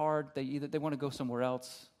things get hard, they want to go somewhere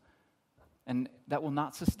else. And that will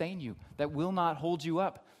not sustain you. That will not hold you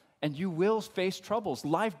up. And you will face troubles.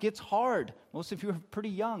 Life gets hard. Most of you are pretty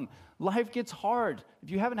young. Life gets hard. If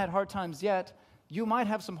you haven't had hard times yet, you might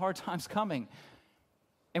have some hard times coming.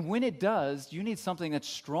 And when it does, you need something that's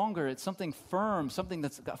stronger. It's something firm, something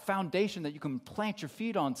that's a foundation that you can plant your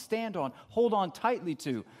feet on, stand on, hold on tightly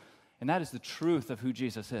to. And that is the truth of who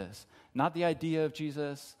Jesus is. Not the idea of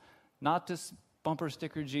Jesus, not just bumper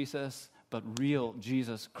sticker Jesus, but real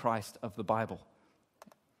Jesus Christ of the Bible.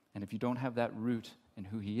 And if you don't have that root in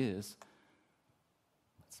who he is,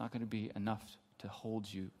 it's not going to be enough to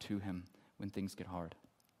hold you to him when things get hard.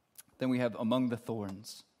 Then we have among the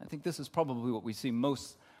thorns. I think this is probably what we see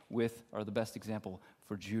most with, or the best example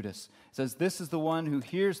for Judas. It says, this is the one who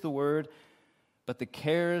hears the word, but the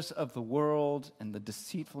cares of the world and the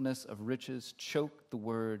deceitfulness of riches choke the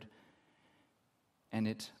word, and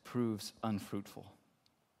it proves unfruitful.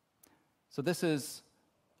 So this is,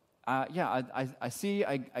 I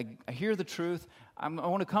hear the truth. I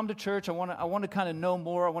want to come to church. I want to kind of know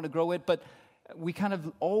more. I want to grow it, but we kind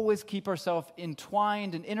of always keep ourselves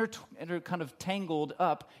entwined and kind of tangled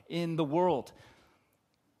up in the world.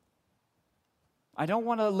 I don't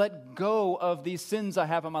want to let go of these sins I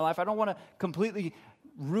have in my life. I don't want to completely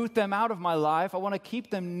root them out of my life. I want to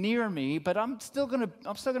keep them near me, but I'm still going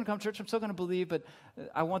to come to church. I'm still going to believe, but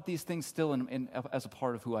I want these things still as a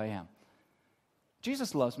part of who I am.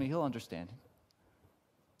 Jesus loves me. He'll understand.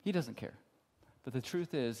 He doesn't care. But the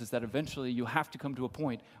truth is that eventually you have to come to a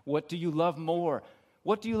point. What do you love more?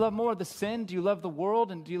 What do you love more? The sin? Do you love the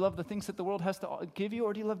world? And do you love the things that the world has to give you?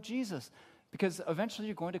 Or do you love Jesus? Because eventually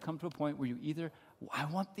you're going to come to a point where you either, I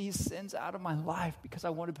want these sins out of my life because I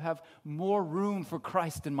want to have more room for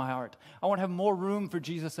Christ in my heart. I want to have more room for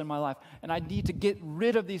Jesus in my life. And I need to get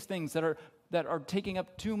rid of these things that are taking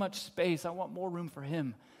up too much space. I want more room for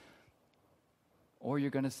him. Or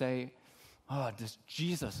you're going to say, this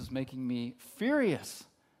Jesus is making me furious,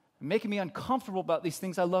 making me uncomfortable about these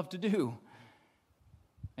things I love to do.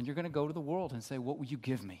 And you're going to go to the world and say, what will you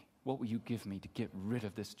give me? What will you give me to get rid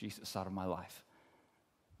of this Jesus out of my life?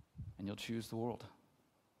 And you'll choose the world.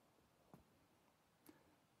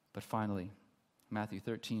 But finally, Matthew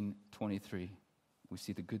 13:23, we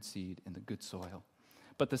see the good seed in the good soil.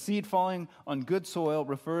 But the seed falling on good soil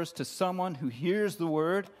refers to someone who hears the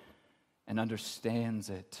word and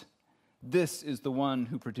understands it. This is the one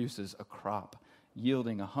who produces a crop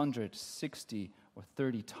yielding 160 or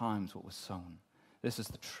 30 times what was sown. This is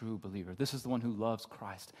the true believer. This is the one who loves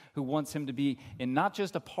Christ, who wants him to be in not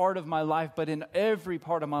just a part of my life, but in every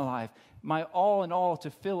part of my life, my all in all,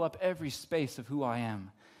 to fill up every space of who I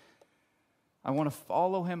am. I want to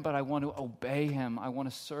follow him, but I want to obey him. I want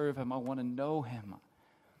to serve him. I want to know him.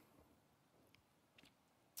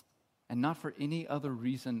 And not for any other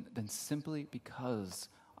reason than simply because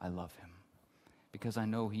I love him, because I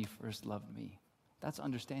know he first loved me. That's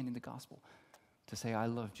understanding the gospel. To say I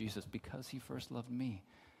love Jesus because he first loved me,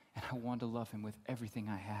 and I want to love him with everything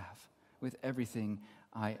I have, with everything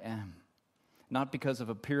I am. Not because of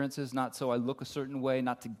appearances, not so I look a certain way,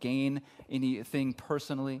 not to gain anything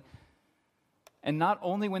personally. And not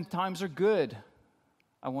only when times are good,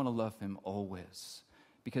 I want to love him always,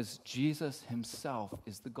 because Jesus himself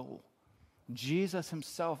is the goal. Jesus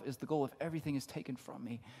himself is the goal. If everything is taken from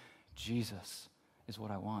me, Jesus is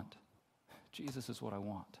what I want. Jesus is what I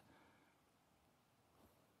want.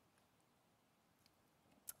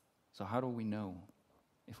 So how do we know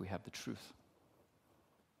if we have the truth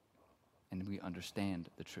and we understand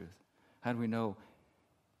the truth? How do we know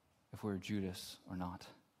if we're Judas or not?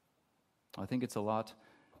 I think it's a lot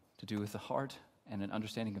to do with the heart and an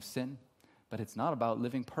understanding of sin, but it's not about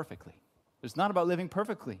living perfectly. It's not about living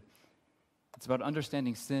perfectly. It's about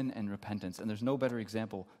understanding sin and repentance, and there's no better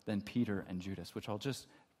example than Peter and Judas, which I'll just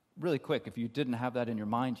really quick, if you didn't have that in your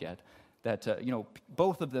mind yet, that,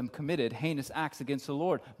 both of them committed heinous acts against the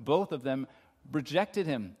Lord. Both of them rejected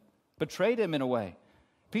him, betrayed him in a way.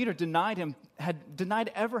 Peter had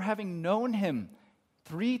denied ever having known him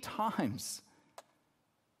 3 times.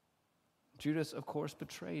 Judas, of course,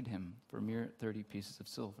 betrayed him for a mere 30 pieces of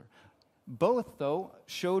silver. Both, though,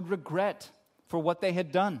 showed regret for what they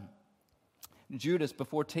had done. Judas,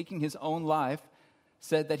 before taking his own life,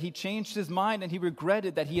 said that he changed his mind and he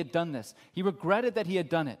regretted that he had done this. He regretted that he had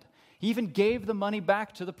done it. He even gave the money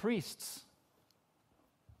back to the priests.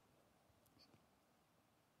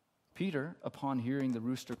 Peter, upon hearing the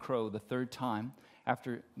rooster crow the 3rd time,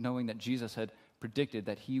 after knowing that Jesus had predicted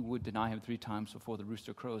that he would deny him 3 times before the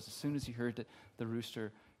rooster crows, as soon as he heard the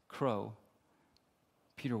rooster crow,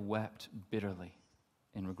 Peter wept bitterly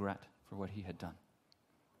in regret for what he had done.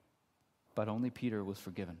 But only Peter was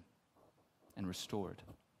forgiven and restored,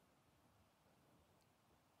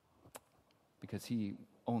 because he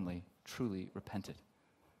only truly repented.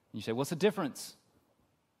 And you say, what's the difference?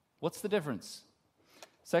 What's the difference?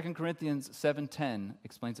 2 Corinthians 7:10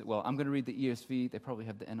 explains it well. I'm going to read the ESV. They probably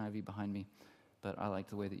have the NIV behind me, but I like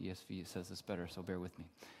the way the ESV says this better, so bear with me.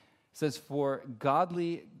 It says, for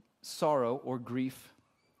godly sorrow or grief,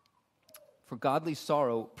 for godly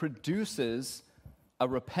sorrow produces a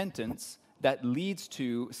repentance that leads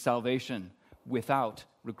to salvation without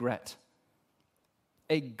regret.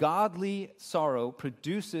 A godly sorrow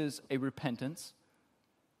produces a repentance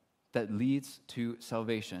that leads to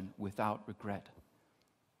salvation without regret.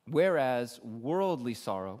 Whereas worldly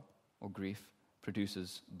sorrow or grief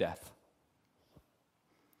produces death.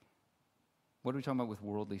 What are we talking about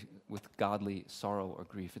with godly sorrow or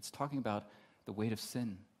grief? It's talking about the weight of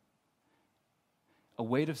sin. A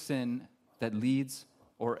weight of sin that leads,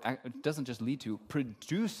 or it doesn't just lead to,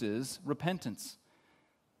 produces repentance.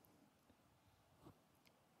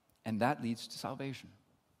 And that leads to salvation.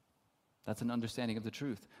 That's an understanding of the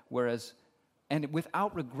truth. Whereas, and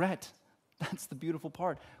without regret, that's the beautiful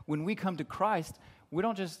part. When we come to Christ,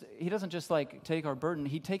 He doesn't just like take our burden,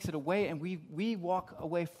 He takes it away and we walk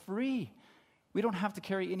away free. We don't have to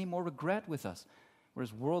carry any more regret with us.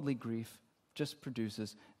 Whereas worldly grief just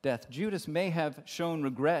produces death. Judas may have shown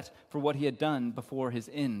regret for what he had done before his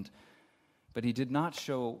end, but he did not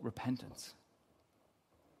show repentance.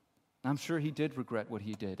 I'm sure he did regret what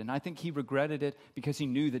he did, and I think he regretted it because he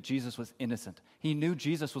knew that Jesus was innocent. He knew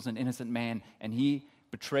Jesus was an innocent man, and he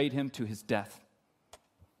betrayed him to his death.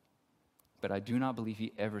 But I do not believe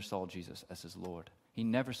he ever saw Jesus as his Lord. He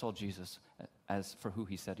never saw Jesus as for who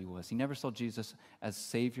he said he was. He never saw Jesus as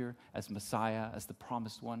Savior, as Messiah, as the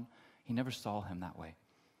promised one. He never saw him that way.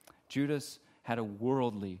 Judas had a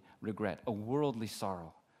worldly regret, a worldly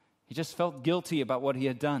sorrow. He just felt guilty about what he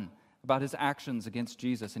had done, about his actions against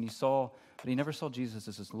Jesus, and but he never saw Jesus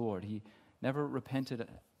as his Lord. He never repented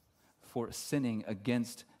for sinning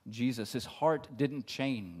against Jesus. His heart didn't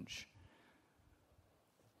change.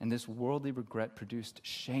 And this worldly regret produced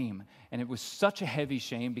shame. And it was such a heavy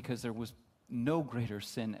shame because there was no greater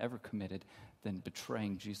sin ever committed than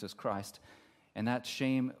betraying Jesus Christ. And that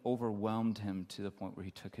shame overwhelmed him to the point where he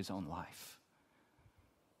took his own life.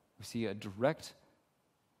 We see a direct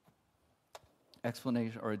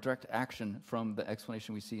explanation or a direct action from the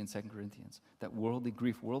explanation we see in 2 Corinthians. That worldly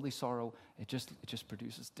grief, worldly sorrow, it just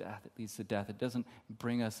produces death. It leads to death. It doesn't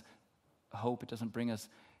bring us hope. It doesn't bring us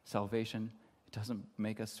salvation. It doesn't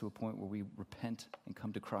make us to a point where we repent and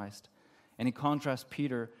come to Christ. And in contrast,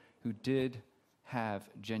 Peter, who did have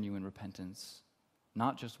genuine repentance,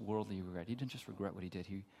 not just worldly regret. He didn't just regret what he did.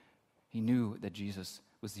 He knew that Jesus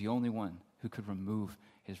was the only one who could remove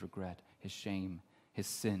his regret, his shame, his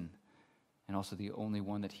sin, and also the only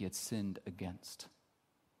one that he had sinned against.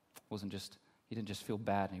 He didn't just feel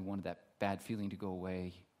bad and he wanted that bad feeling to go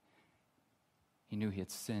away. He knew he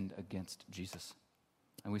had sinned against Jesus.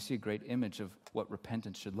 And we see a great image of what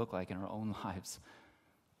repentance should look like in our own lives.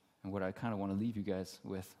 And what I kind of want to leave you guys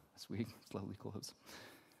with as we slowly close.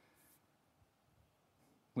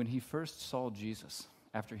 When he first saw Jesus,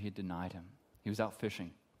 after he had denied him, he was out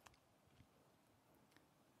fishing.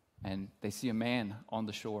 And they see a man on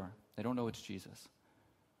the shore. They don't know it's Jesus.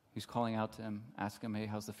 He's calling out to him, asking him, hey,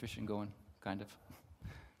 how's the fishing going? Kind of.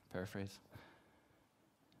 Paraphrase.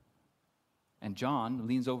 And John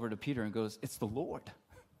leans over to Peter and goes, it's the Lord.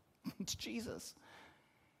 It's Jesus.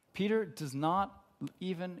 Peter does not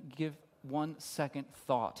even give 1 second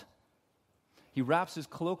thought. He wraps his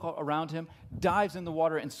cloak around him, dives in the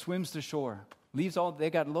water, and swims to shore. They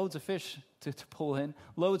got loads of fish to pull in,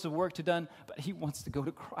 loads of work to done, but he wants to go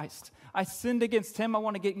to Christ. I sinned against him. I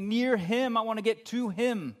want to get near him. I want to get to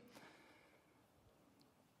him.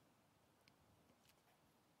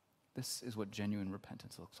 This is what genuine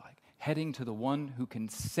repentance looks like. Heading to the one who can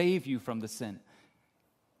save you from the sin.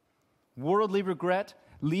 Worldly regret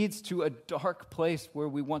leads to a dark place where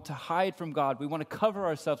we want to hide from God. We want to cover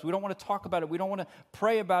ourselves. We don't want to talk about it. We don't want to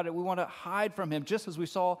pray about it. We want to hide from him, just as we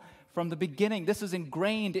saw from the beginning. This is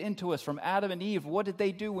ingrained into us from Adam and Eve. What did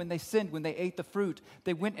they do when they sinned, when they ate the fruit?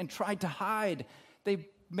 They went and tried to hide. They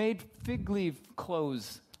made fig leaf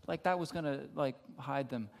clothes like that was going to hide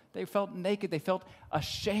them. They felt naked. They felt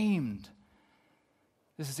ashamed.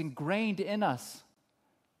 This is ingrained in us.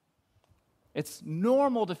 It's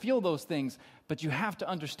normal to feel those things, but you have to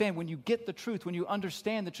understand when you get the truth, when you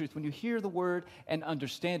understand the truth, when you hear the word and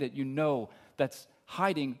understand it, you know that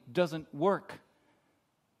hiding doesn't work.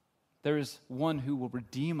 There is one who will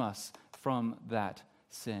redeem us from that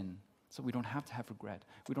sin. So we don't have to have regret.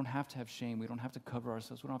 We don't have to have shame. We don't have to cover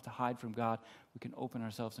ourselves. We don't have to hide from God. We can open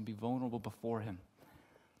ourselves and be vulnerable before him.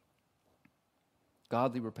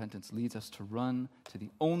 Godly repentance leads us to run to the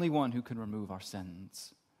only one who can remove our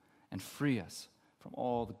sins and free us from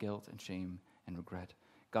all the guilt and shame and regret.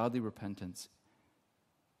 Godly repentance,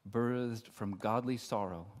 birthed from godly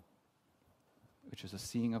sorrow, which is a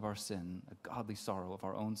seeing of our sin, a godly sorrow of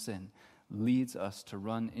our own sin, leads us to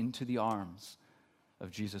run into the arms of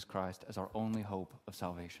Jesus Christ as our only hope of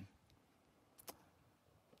salvation.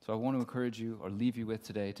 So I want to encourage you or leave you with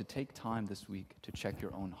today to take time this week to check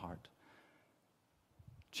your own heart.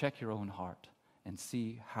 check your own heart and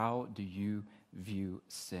see, how do you view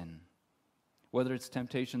sin? Whether it's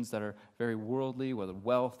temptations that are very worldly, whether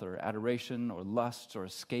wealth or adoration or lust or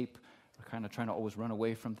escape, or kind of trying to always run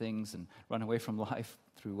away from things and run away from life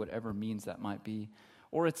through whatever means that might be,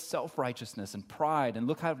 or it's self-righteousness and pride and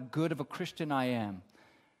look how good of a Christian I am.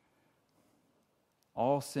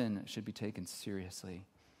 All sin should be taken seriously.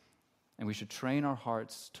 And we should train our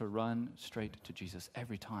hearts to run straight to Jesus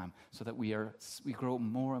every time so that we grow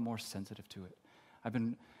more and more sensitive to it. I've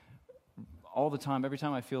been all the time, every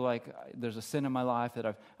time I feel like there's a sin in my life that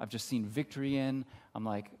I've just seen victory in, I'm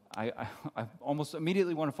like, I almost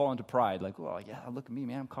immediately want to fall into pride. Like, well, yeah, look at me,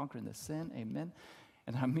 man, I'm conquering this sin, amen.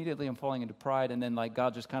 And immediately I'm falling into pride, and then like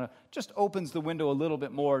God just kind of just opens the window a little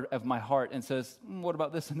bit more of my heart and says, what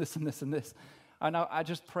about this and this and this and this? I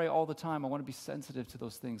just pray all the time. I want to be sensitive to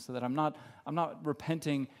those things so that I'm not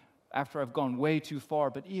repenting after I've gone way too far,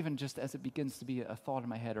 but even just as it begins to be a thought in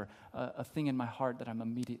my head or a thing in my heart, that I'm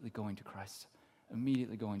immediately going to Christ,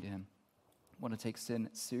 immediately going to Him. I want to take sin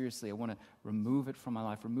seriously. I want to remove it from my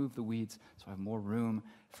life, remove the weeds so I have more room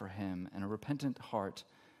for Him. And a repentant heart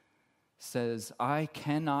says, I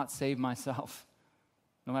cannot save myself.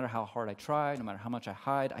 No matter how hard I try, no matter how much I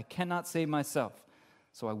hide, I cannot save myself.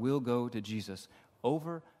 So I will go to Jesus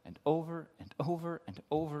over and over and over and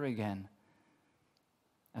over again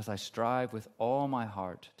as I strive with all my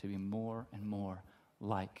heart to be more and more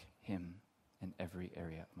like Him in every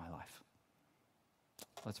area of my life.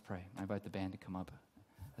 Let's pray. I invite the band to come up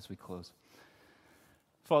as we close.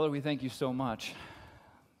 Father, we thank you so much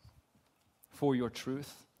for your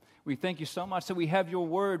truth. We thank you so much that we have your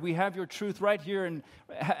word, we have your truth right here and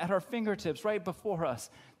at our fingertips, right before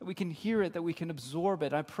us, that we can hear it, that we can absorb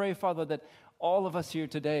it. I pray, Father, that all of us here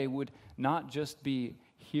today would not just be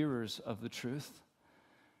hearers of the truth,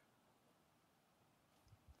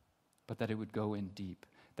 but that it would go in deep,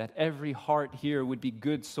 that every heart here would be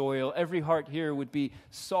good soil, every heart here would be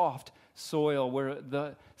soft soil where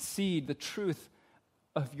the seed, the truth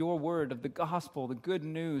of your word, of the gospel, the good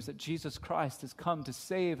news that Jesus Christ has come to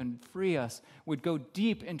save and free us, would go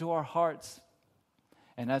deep into our hearts.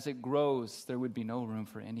 And as it grows, there would be no room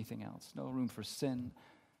for anything else, no room for sin,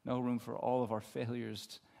 no room for all of our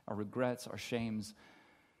failures, our regrets, our shames,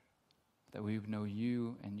 that we would know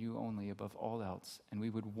you and you only above all else, and we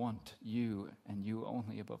would want you and you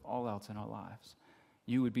only above all else in our lives.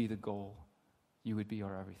 You would be the goal. You would be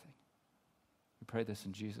our everything. We pray this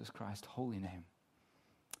in Jesus Christ's holy name.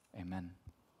 Amen.